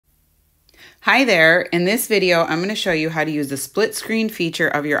Hi there, in this video I'm going to show you how to use the split screen feature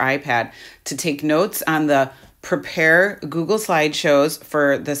of your iPad to take notes on the prepare Google slideshows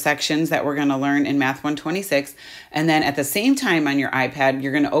for the sections that we're going to learn in Math 126, and then at the same time on your iPad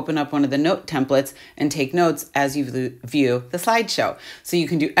you're going to open up one of the note templates and take notes as you view the slideshow. So you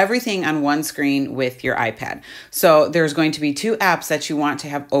can do everything on one screen with your iPad. So there's going to be two apps that you want to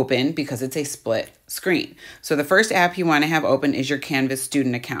have open because it's a split screen. So the first app you want to have open is your Canvas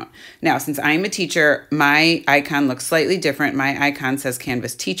student account. Now, since I'm a teacher, my icon looks slightly different. My icon says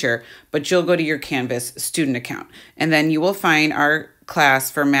Canvas teacher, but you'll go to your Canvas student account and then you will find our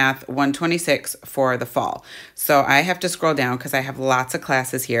class for Math 126 for the fall. So I have to scroll down because I have lots of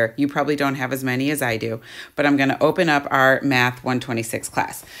classes here. You probably don't have as many as I do, but I'm going to open up our Math 126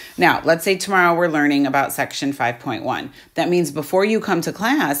 class. Now, let's say tomorrow we're learning about section 5.1. That means before you come to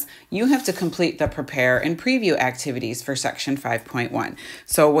class, you have to complete the prepare and preview activities for section 5.1.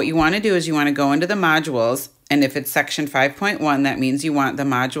 So what you want to do is you want to go into the modules, and if it's section 5.1, that means you want the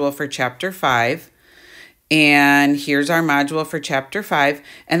module for chapter 5. And here's our module for chapter 5.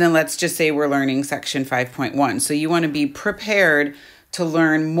 And then let's just say we're learning section 5.1. So you want to be prepared to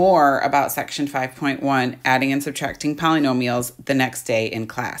learn more about section 5.1, adding and subtracting polynomials the next day in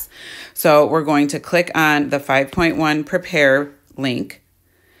class. So we're going to click on the 5.1 prepare link.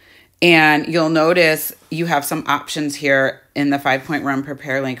 And you'll notice you have some options here in the 5.1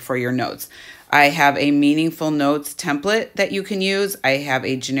 prepare link for your notes. I have a meaningful notes template that you can use. I have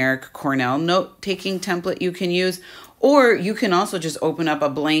a generic Cornell note-taking template you can use, or you can also just open up a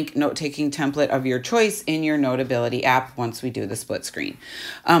blank note-taking template of your choice in your Notability app once we do the split screen.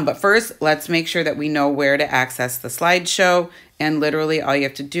 But first, let's make sure that we know where to access the slideshow. And literally all you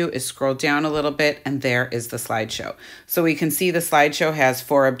have to do is scroll down a little bit and there is the slideshow. So we can see the slideshow has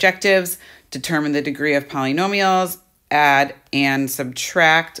 4 objectives: determine the degree of polynomials, add and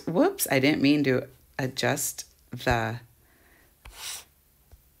subtract. Whoops, I didn't mean to adjust the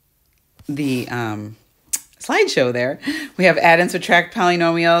slideshow there. We have add and subtract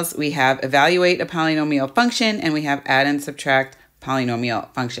polynomials, we have evaluate a polynomial function, and we have add and subtract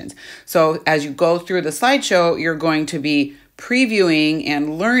polynomial functions. So as you go through the slideshow, you're going to be previewing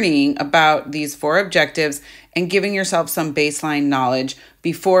and learning about these 4 objectives and giving yourself some baseline knowledge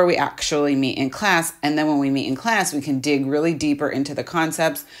before we actually meet in class. And then when we meet in class, we can dig really deeper into the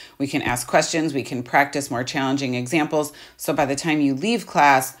concepts. We can ask questions. We can practice more challenging examples. So by the time you leave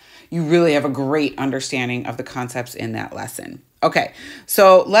class, you really have a great understanding of the concepts in that lesson. Okay,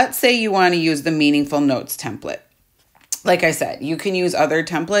 so let's say you want to use the meaningful notes template. Like I said, you can use other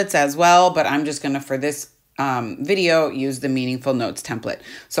templates as well, but I'm just going to, for this video, use the meaningful notes template.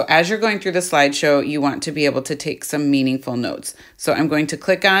 So as you're going through the slideshow, you want to be able to take some meaningful notes. So I'm going to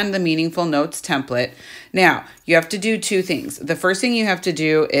click on the meaningful notes template. Now, you have to do 2 things. The first thing you have to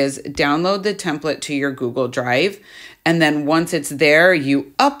do is download the template to your Google Drive. And then once it's there,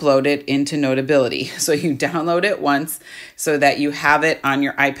 you upload it into Notability. So you download it once so that you have it on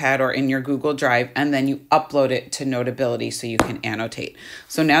your iPad or in your Google Drive, and then you upload it to Notability so you can annotate.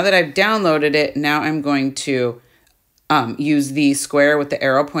 So now that I've downloaded it, now I'm going to use the square with the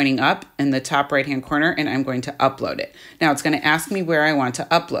arrow pointing up in the top right-hand corner, and I'm going to upload it. Now it's going to ask me where I want to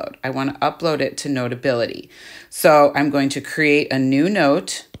upload. I want to upload it to Notability. So I'm going to create a new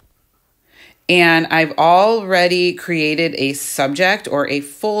note. And I've already created a subject or a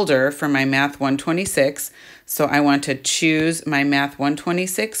folder for my Math 126. So I want to choose my Math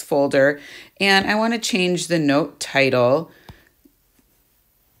 126 folder, and I want to change the note title.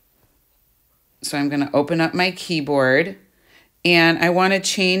 So I'm going to open up my keyboard, and I want to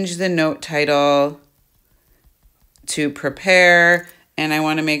change the note title to prepare, and I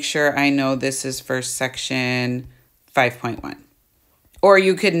want to make sure I know this is for section 5.1. Or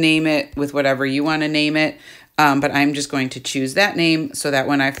you could name it with whatever you want to name it, but I'm just going to choose that name so that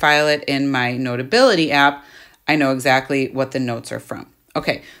when I file it in my Notability app, I know exactly what the notes are from.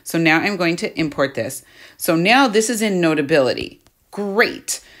 Okay, so now I'm going to import this. So now this is in Notability.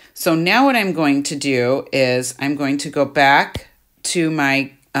 Great. So now what I'm going to do is I'm going to go back to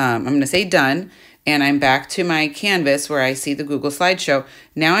my, I'm going to say done, and I'm back to my Canvas where I see the Google slideshow.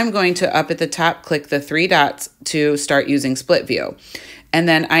 Now I'm going to, up at the top, click the 3 dots to start using split view. And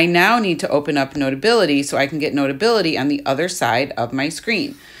then I now need to open up Notability so I can get Notability on the other side of my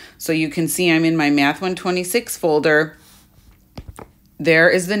screen. So you can see I'm in my Math 126 folder. There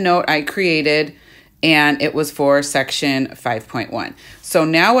is the note I created, and it was for section 5.1. So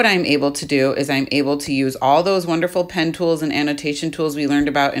now what I'm able to do is I'm able to use all those wonderful pen tools and annotation tools we learned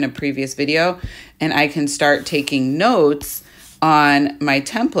about in a previous video, and I can start taking notes on my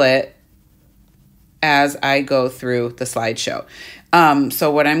template as I go through the slideshow.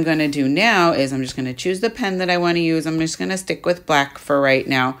 So what I'm going to do now is I'm just going to choose the pen that I want to use. I'm just going to stick with black for right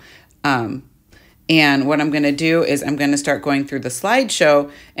now. And what I'm going to do is I'm going to start going through the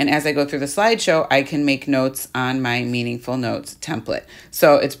slideshow. And as I go through the slideshow, I can make notes on my meaningful notes template.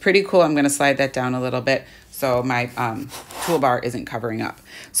 So it's pretty cool. I'm going to slide that down a little bit so my toolbar isn't covering up.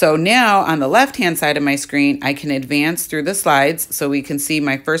 So now on the left-hand side of my screen, I can advance through the slides. So we can see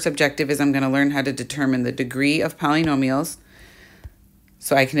my first objective is I'm going to learn how to determine the degree of polynomials.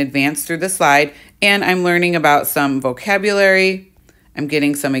 So I can advance through the slide, and I'm learning about some vocabulary. I'm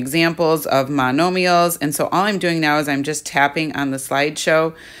getting some examples of monomials, and so all I'm doing now is I'm just tapping on the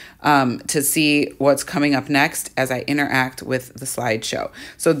slideshow to see what's coming up next as I interact with the slideshow.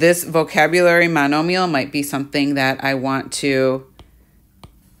 So this vocabulary monomial might be something that I want to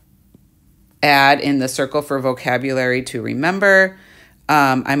add in the circle for vocabulary to remember.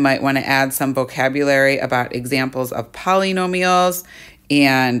 I might want to add some vocabulary about examples of polynomials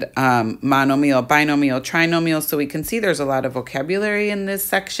and monomial, binomial, trinomial. So we can see there's a lot of vocabulary in this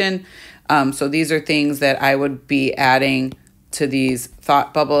section. So these are things that I would be adding to these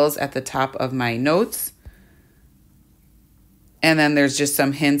thought bubbles at the top of my notes. And then there's just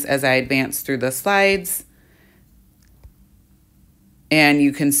some hints as I advance through the slides. And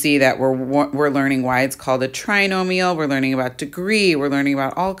you can see that we're learning why it's called a trinomial. We're learning about degree. We're learning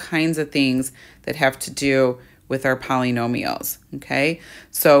about all kinds of things that have to do with our polynomials, okay?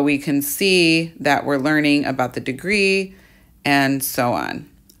 So we can see that we're learning about the degree and so on.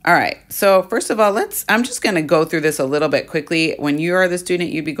 All right, so first of all, I'm just gonna go through this a little bit quickly. When you are the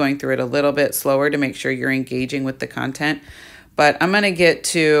student, you'd be going through it a little bit slower to make sure you're engaging with the content. But I'm gonna get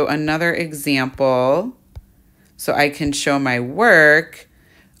to another example so I can show my work.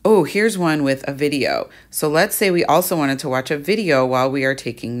 Oh, here's one with a video. So let's say we also wanted to watch a video while we are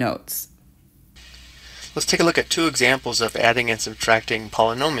taking notes. Let's take a look at two examples of adding and subtracting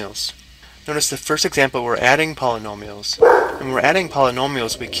polynomials. Notice the first example, we're adding polynomials. And when we're adding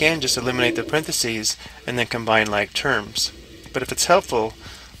polynomials, we can just eliminate the parentheses and then combine like terms. But if it's helpful,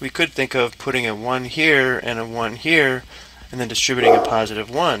 we could think of putting a 1 here and a 1 here and then distributing a positive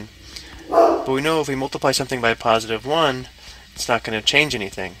 1. But we know if we multiply something by a positive 1, it's not going to change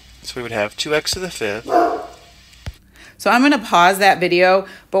anything. So we would have 2x to the 5th. So I'm going to pause that video,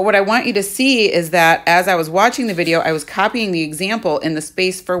 but what I want you to see is that as I was watching the video, I was copying the example in the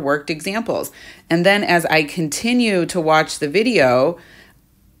space for worked examples. And then as I continue to watch the video,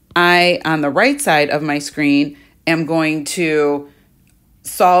 on the right side of my screen, am going to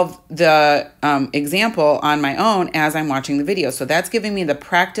solve the example on my own as I'm watching the video. So that's giving me the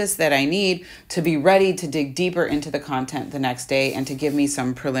practice that I need to be ready to dig deeper into the content the next day and to give me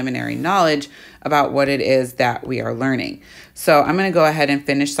some preliminary knowledge about what it is that we are learning. So I'm going to go ahead and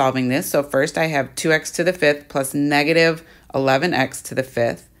finish solving this. So first I have 2x to the 5th plus negative 11x to the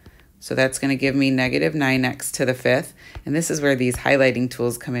 5th. So that's going to give me negative 9x to the 5th. And this is where these highlighting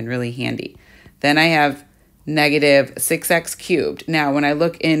tools come in really handy. Then I have negative 6x cubed. Now, when I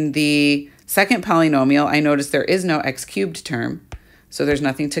look in the second polynomial, I notice there is no x cubed term, so there's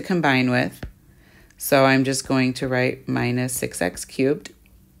nothing to combine with. So I'm just going to write minus 6x cubed.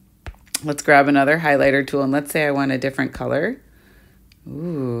 Let's grab another highlighter tool, and let's say I want a different color.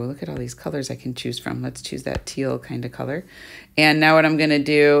 Ooh, look at all these colors I can choose from. Let's choose that teal kind of color. And now what I'm going to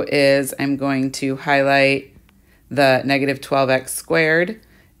do is I'm going to highlight the negative 12x squared,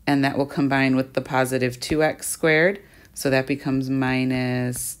 and that will combine with the positive 2x squared. So that becomes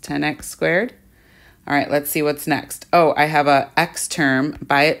minus 10x squared. All right, let's see what's next. Oh, I have a x term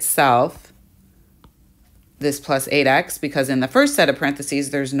by itself, this plus 8x, because in the first set of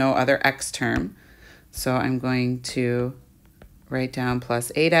parentheses, there's no other x term. So I'm going to write down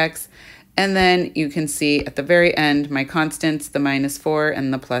plus 8x. And then you can see at the very end, my constants, the minus 4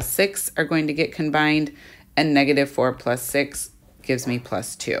 and the plus 6 are going to get combined, and negative 4 plus 6 gives me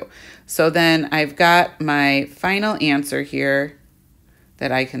plus 2. So then I've got my final answer here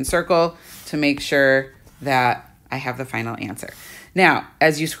that I can circle to make sure that I have the final answer. Now,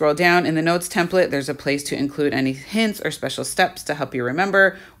 as you scroll down in the notes template, there's a place to include any hints or special steps to help you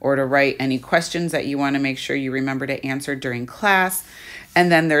remember, or to write any questions that you want to make sure you remember to answer during class.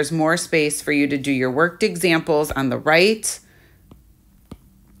 And then there's more space for you to do your worked examples on the right.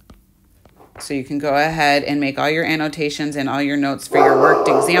 So you can go ahead and make all your annotations and all your notes for your worked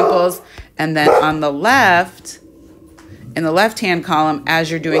examples. And then on the left, in the left-hand column,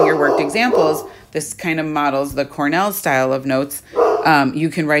 as you're doing your worked examples, this kind of models the Cornell style of notes. You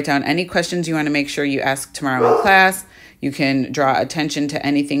can write down any questions you want to make sure you ask tomorrow in class. You can draw attention to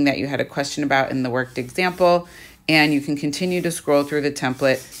anything that you had a question about in the worked example. and you can continue to scroll through the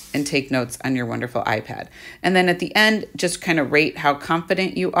template and take notes on your wonderful iPad. And then at the end, just kind of rate how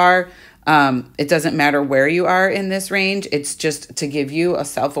confident you are. It doesn't matter where you are in this range. It's just to give you a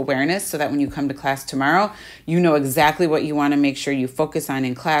self-awareness so that when you come to class tomorrow, you know exactly what you want to make sure you focus on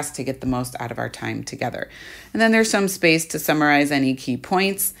in class to get the most out of our time together. And then there's some space to summarize any key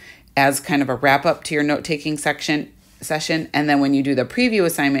points as kind of a wrap up to your note-taking session. And then when you do the preview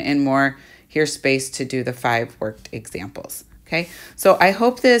assignment and more, here's space to do the 5 worked examples. Okay, so I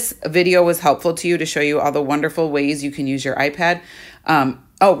hope this video was helpful to you to show you all the wonderful ways you can use your iPad.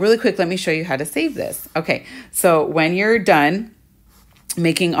 Oh, really quick, let me show you how to save this. Okay, so when you're done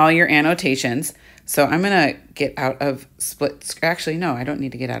making all your annotations, so I'm gonna get out of actually, no, I don't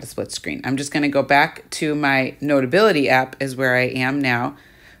need to get out of split screen. I'm just gonna go back to my Notability app is where I am now,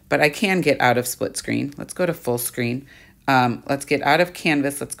 but I can get out of split screen. Let's go to full screen. Let's get out of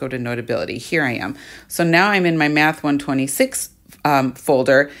Canvas. Let's go to Notability. Here I am. So now I'm in my Math 126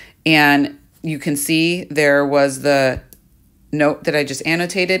 folder, and you can see there was the note that I just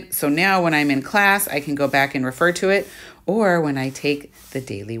annotated. So now when I'm in class, I can go back and refer to it, or when I take the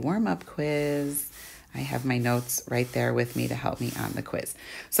daily warm-up quiz, I have my notes right there with me to help me on the quiz.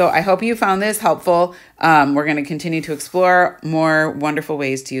 So I hope you found this helpful. We're going to continue to explore more wonderful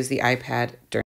ways to use the iPad during